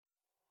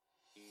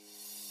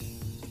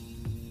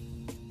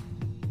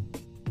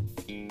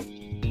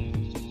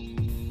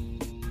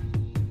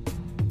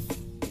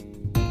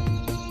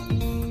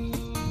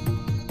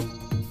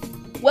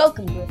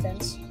Welcome,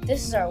 Griffins.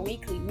 This is our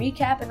weekly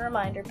recap and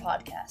reminder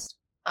podcast.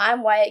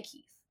 I'm Wyatt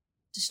Keefe.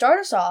 To start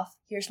us off,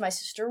 here's my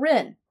sister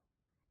Rin.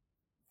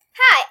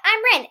 Hi,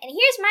 I'm Rin, and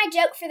here's my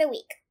joke for the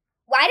week.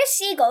 Why do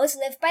seagulls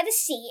live by the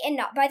sea and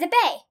not by the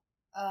bay?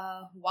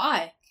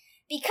 Why?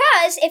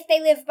 Because if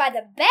they lived by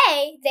the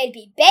bay, they'd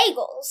be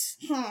bagels.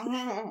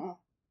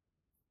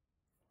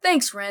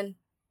 Thanks, Rin.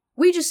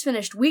 We just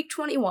finished week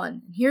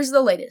 21, and here's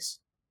the latest.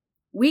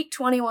 Week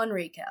 21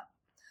 recap.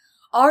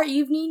 Our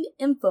evening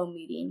info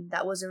meeting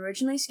that was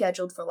originally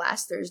scheduled for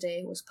last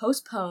Thursday was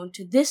postponed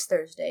to this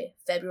Thursday,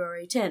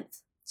 February 10th,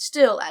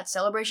 still at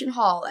Celebration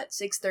Hall at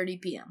 6:30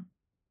 p.m.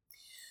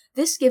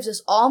 This gives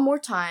us all more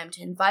time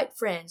to invite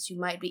friends who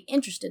might be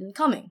interested in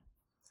coming.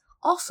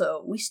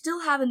 Also, we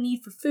still have a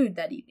need for food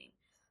that evening,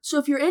 so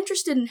if you're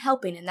interested in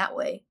helping in that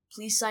way,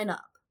 please sign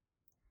up.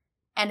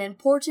 An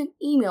important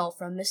email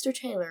from Mr.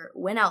 Taylor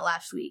went out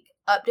last week,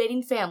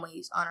 updating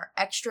families on our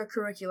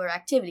extracurricular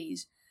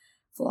activities,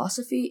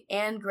 philosophy,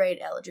 and grade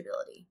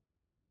eligibility.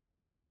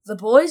 The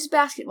boys'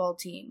 basketball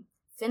team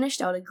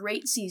finished out a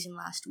great season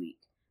last week,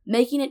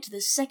 making it to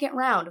the second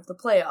round of the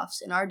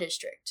playoffs in our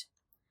district.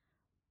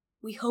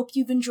 We hope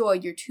you've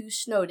enjoyed your 2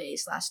 snow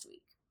days last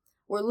week.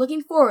 We're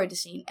looking forward to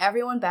seeing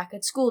everyone back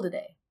at school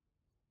today.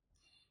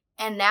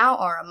 And now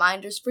our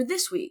reminders for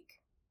this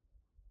week.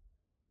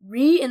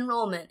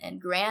 Re-enrollment and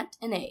grant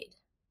and aid.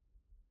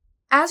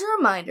 As a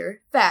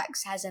reminder,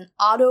 FACS has an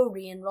auto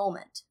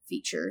re-enrollment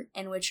feature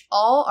in which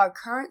all our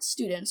current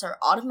students are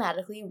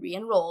automatically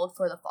re-enrolled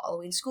for the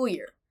following school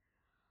year.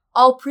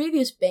 All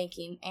previous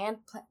banking and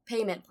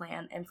payment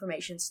plan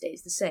information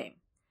stays the same.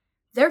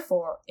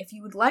 Therefore, if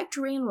you would like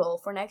to re-enroll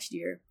for next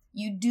year,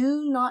 you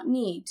do not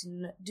need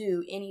to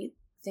do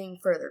anything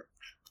further.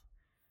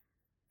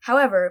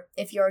 However,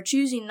 if you are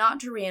choosing not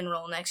to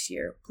re-enroll next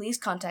year, please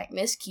contact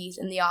Ms. Keith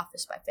in the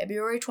office by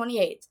February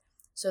 28th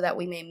so that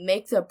we may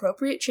make the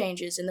appropriate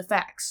changes in the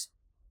FACS.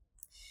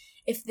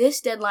 If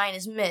this deadline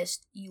is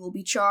missed, you will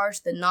be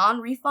charged the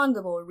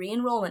non-refundable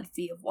re-enrollment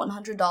fee of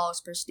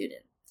 $100 per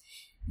student.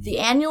 The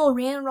annual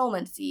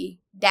re-enrollment fee,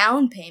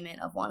 down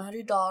payment of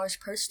 $100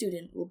 per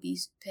student, will be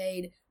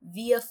paid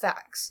via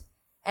FACS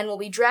and will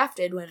be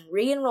drafted when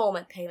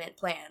re-enrollment payment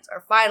plans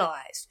are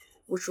finalized,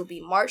 which will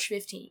be March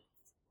 15th.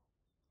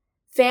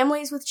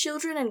 Families with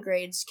children in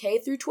grades K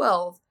through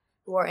 12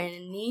 who are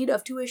in need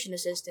of tuition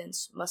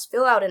assistance must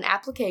fill out an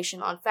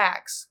application on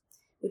FACS,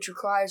 which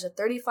requires a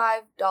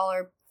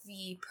 $35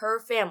 fee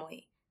per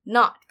family,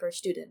 not per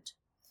student.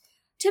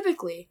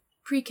 Typically,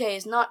 pre-K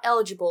is not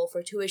eligible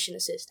for tuition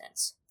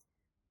assistance.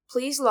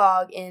 Please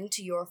log in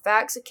to your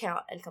FACS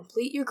account and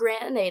complete your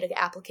grant and aid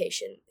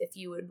application if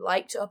you would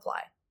like to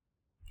apply.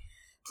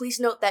 Please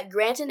note that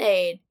grant and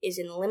aid is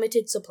in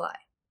limited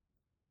supply.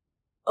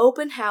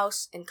 Open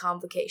house and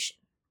convocation.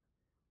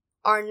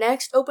 Our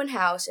next open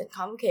house and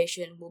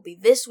convocation will be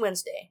this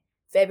Wednesday,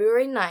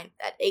 February 9th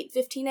at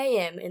 8:15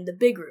 a.m. in the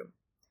Big Room.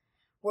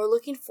 We're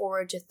looking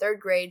forward to 3rd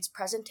grade's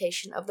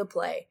presentation of the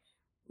play,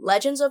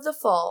 Legends of the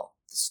Fall,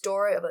 the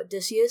story of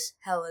Odysseus,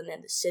 Helen,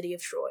 and the city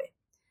of Troy.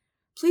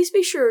 Please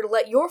be sure to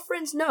let your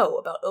friends know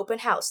about open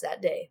house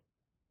that day.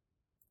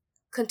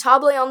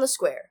 Cantabile on the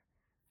Square.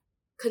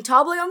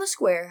 Cantabile on the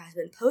Square has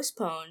been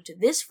postponed to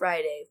this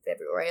Friday,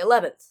 February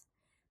 11th.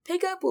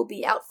 Pickup will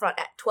be out front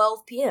at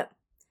 12 p.m.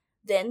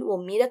 Then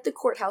we'll meet at the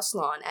courthouse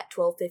lawn at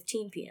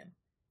 12:15 p.m.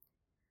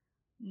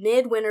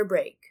 Midwinter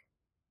break.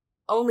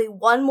 Only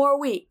one more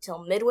week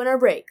till midwinter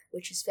break,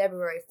 which is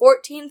February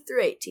 14th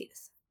through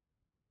 18th.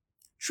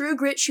 True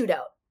Grit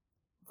Shootout.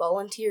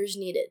 Volunteers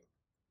needed.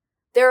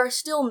 There are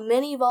still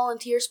many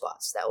volunteer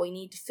spots that we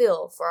need to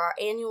fill for our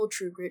annual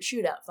True Grit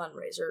Shootout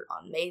fundraiser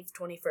on May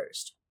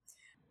 21st.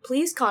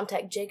 Please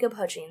contact Jacob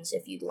Hutchings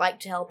if you'd like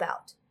to help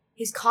out.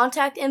 His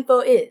contact info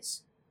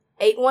is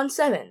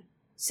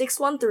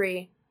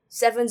 817-613-7095.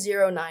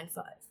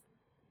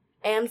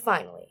 And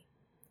finally,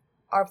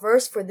 our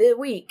verse for the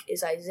week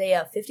is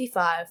Isaiah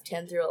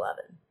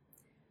 55:10-11.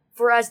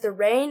 For as the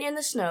rain and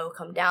the snow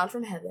come down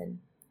from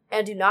heaven,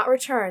 and do not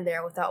return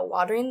there without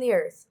watering the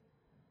earth,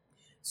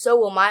 so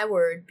will my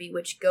word be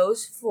which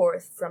goes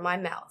forth from my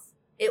mouth.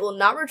 It will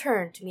not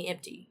return to me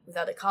empty,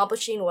 without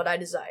accomplishing what I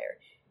desire,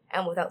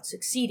 and without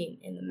succeeding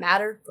in the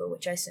matter for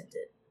which I sent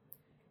it.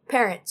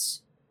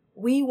 Parents,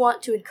 we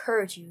want to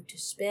encourage you to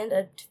spend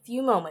a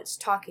few moments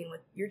talking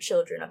with your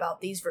children about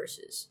these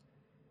verses.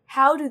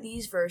 How do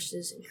these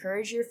verses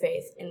encourage your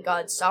faith in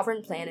God's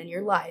sovereign plan in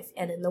your life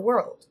and in the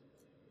world?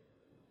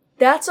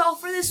 That's all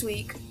for this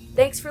week.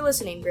 Thanks for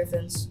listening,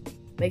 Griffins.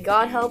 May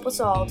God help us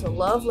all to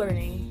love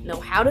learning, know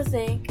how to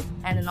think,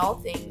 and in all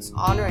things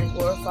honor and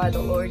glorify the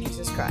Lord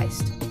Jesus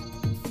Christ.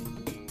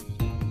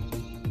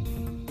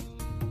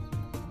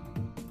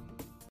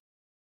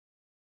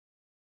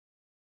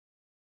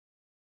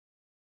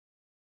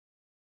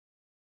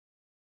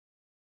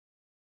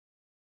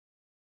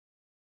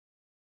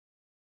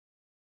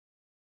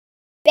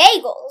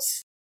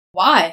 Bagels. Why?